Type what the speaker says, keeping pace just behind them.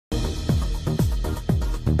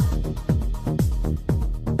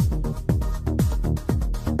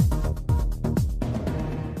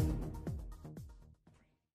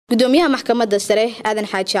Gudoomiyaha Maxkamadda Sare Aadan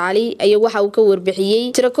Xaaji Cali ayaa waxa uu ka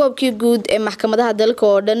warbixiyay tirakoobkii guud ee maxkamadaha dalka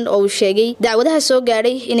oo dhan oo uu sheegay dacwadaha soo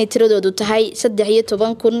gaadhay inay tiradoodu tahay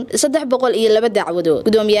 13,302 dacwadood.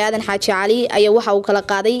 Gudoomiyaha Aadan Xaaji Cali ayaa waxa uu kala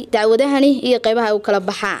qaaday dacwadahani iyo qaybaha uu kala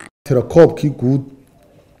baxaan. Tirakoobkii guud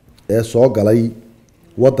ee soo galay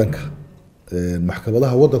wadanka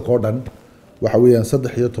maxkamadaha wadanka oo dhan waxa weeyaan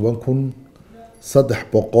 13,302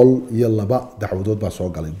 dacwadood baa soo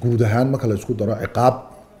galay guud ahaan marka la isku daro ciqaab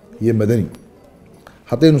iyo madani.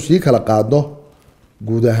 haddaynu sii kala qaadno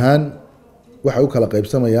guud ahaan waxa uu kala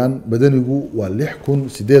qaybsamayaan madanigu waa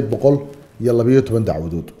 6,812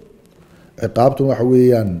 dacwadood, ciqaabtuna waxa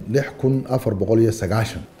weeyaan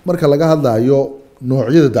 6,490. marka laga hadlayo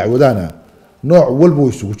noocyada dacwadana nooc walba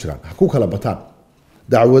way isugu jiraan, ha ku kala bataan.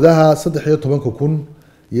 dacwadaha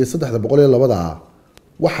 13,302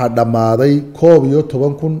 waxaa dhamaaday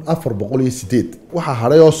 11,408. waxaa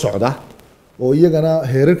haray oo socda oo iyagana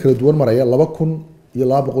heerar kala duwan maraya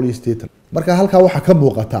 2,280. marka halkaa waxaa ka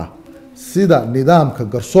muuqata sida nidaamka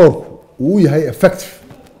garsoorku uu yahay effective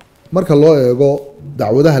marka loo eego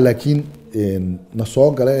dacwadaha. laakiin na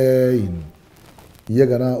soo gala ee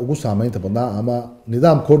iyagana ugu saameynta badnaa ama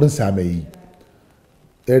nidaamkoo dhan saameeyey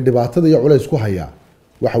ee dhibaatada iyo culays ku haya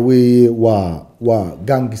waxa weeye waa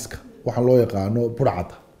gangiska waxaan loo yaqaano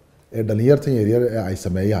burcada ee dhalinyartan yaryar ee ay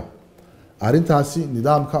sameeyaan. arrintaasi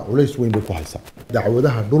nidaamka culays weyn bay ku haysaa.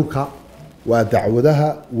 dacwadaha dhulka waa dacwadaha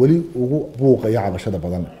weli ugu buuqaya cabashada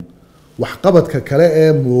badan. waxqabadka kale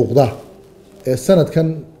ee muuqda ee sanadkan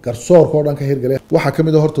garsoorka oo dhan ka hirgalay waxaa ka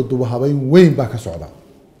mid ah horta dubahabayn weyn baa ka socda.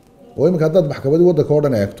 oo iminka haddaad maxkamadii wadanka oo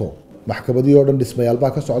dhan eegto maxkamadii oo dhan dhismayaal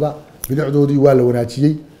baa ka socda, bilicdoodii waa la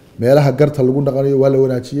wanaajiyey, meelaha garta lagu dhaqanayo waa la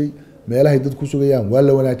wanaajiyey, meelahay dad ku sugayaan waa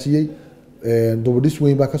la wanaajiyey, dubadhis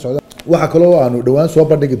weyn baa ka socda. waxaa kaloo aanu dhowaan soo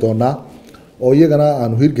bandhigi doonaa oo iyagana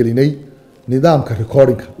aanu hirgelinay nidaamka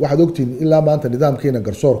recordingka. waxaad ogtihiin ilaa maanta nidaamkeena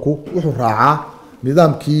garsoorku wuxuu raacaa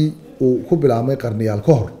nidaamkii uu ku bilaabmay qarniyaal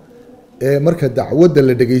ka hor ee marka dacwadda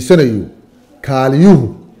la dhageysanayo kaaliyuhu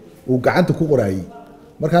uu gacanta ku qorayay.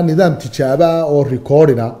 markaa nidaam tijaabo ah oo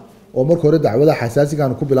recording ah oo marka hore dacwadaha xasaasiga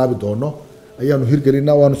aanu ku bilaabi doono ayaanu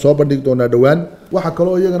hirgelinaa, waanu soo bandhigi doonaa dhowaan. waxaa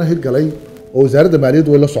kaloo iyagana hirgalay oo wasaaradda maaliyaddu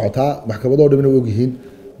way la socotaa, maxkamadoo dhan way ogyihiin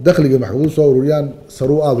dakhliga maxkamaduhu soo ururiyaan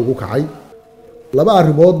saruu aada ugu kacay. laba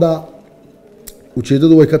arrimoodna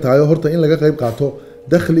ujeedadu way ka tahay. horta in laga qayb qaato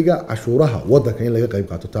dakhliga cashuuraha wadanka in laga qayb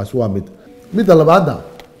qaato, taasi waa midda labaadna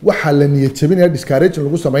waxaa la niyad jabinaya discouraging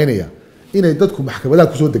lagu sameynaya inay dadku maxkamadaha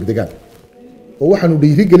kusoo degdegaan. oo waxaanu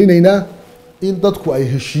dhiirigelinaynaa in dadku ay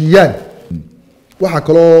heshiiyaan. waxaa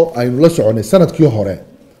kaloo aynu la soconay sanadkii hore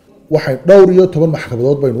waxay 12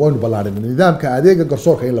 maxkamadood waynu ballaarinay nidaamka adeega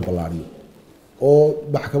garsoorka in la ballaariyo oo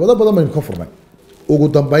maxkamado badan baynu ka furnay. ugu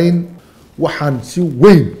dambeyn waxaan si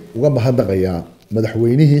weyn uga mahadnaqayaa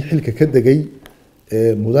madaxweynihii xilka ka degay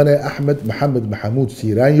mudane Axmed Maxamed Maxamuud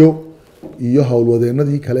Siiraanyo iyo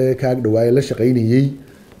howlwadeenadii kale ka ag dhawaayay la shaqaynayay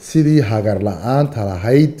sidii hagar la'aanta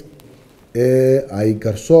lahayd ee ay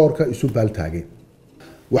garsoorka isu baaltaageen.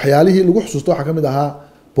 waxyaalihii lagu xusuusto waxaa ka mid ahaa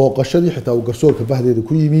booqashadii xitaa uu garsoorka bahdeeda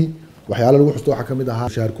ku yimi. waxyaalaha lagu xusuusto waxaa ka mid ahaa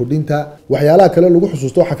shaar kordhinta. waxyaalaha kale lagu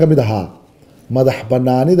xusuusto waxaa ka mid ahaa madax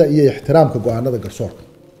banaanida iyo ixtiraamka go'aanada garsoorka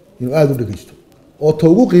inuu aada u dhageysto oo ta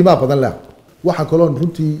ugu qiimaha badan leh. waxaa kaloo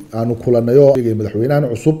runtii aanu kulanayo madaxweynahan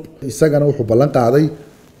cusub, isagana wuxuu ballan qaaday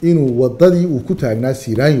inuu wadadii uu ku taagnaa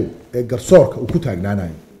Siiraanyo ee garsoorka uu ku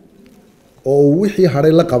taagnaanayo oo wixii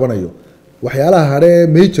haray la qabanayo. waxyaalaha hare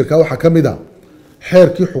majorka waxaa ka mid ah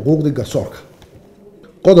xeerkii xuquuqdii garsoorka.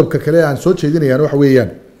 qodobka kale aan soo jeedinayaan waxa weeyaan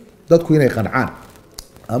dadku inay qancaan,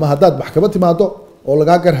 ama haddaad maxkamad timaado oo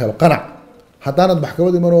lagaa gar helo qanac, haddaanad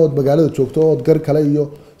maxkamad iman oo magaalada joogto oo gar kale iyo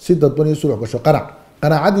si dadban iyo sulux gasho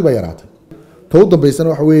qanaacadii baa yaraatay. ta u dambaysana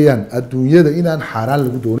waxa weeyaan adduunyada inaan xaaraan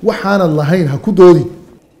lagu doonin, waxaanad lahayn ha ku doodi.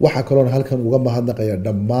 waxaa kaloona halkan uga mahadnaqaya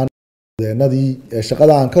dhammaan wadeenadii ee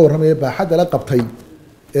shaqada aan ka warramaya baaxadda la qabtay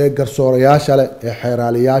ee garsoorayaasha leh, ee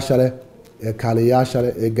xeeraaliyaasha leh, ee kaaliyaasha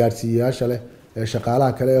leh, ee gaarsiiyayaasha leh, ee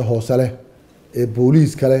shaqaalaha kale ee hoose leh, ee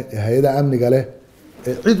booliiska leh, ee hay-adaha amniga leh,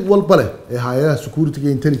 ee cid walba leh, ee hay-adaha security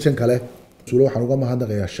iyo intelligence leh. waxaan uga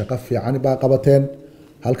mahadnaqayaa shaqo fiican baa qabateen,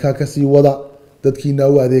 halkaa ka sii wada, dadkiina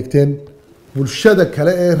u adeegteen. bulshada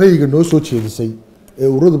kale ee rayga noo soo jeedisay ee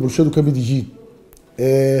ururada bulshadu ka mid yihiin,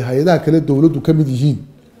 ee hay-adaha kale dowladdu ka mid yihiin,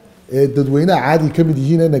 ee dadweynaha caadi ka mid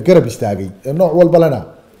yihiin ee garab istaagay ee nooc walba lena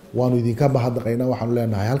waanu idinka mahadnaqaynaa. waxaanu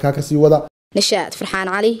leenahay halkaa ka sii wada. Nishaad Farxaan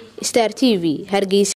Cali, Star TV, Hargeysa.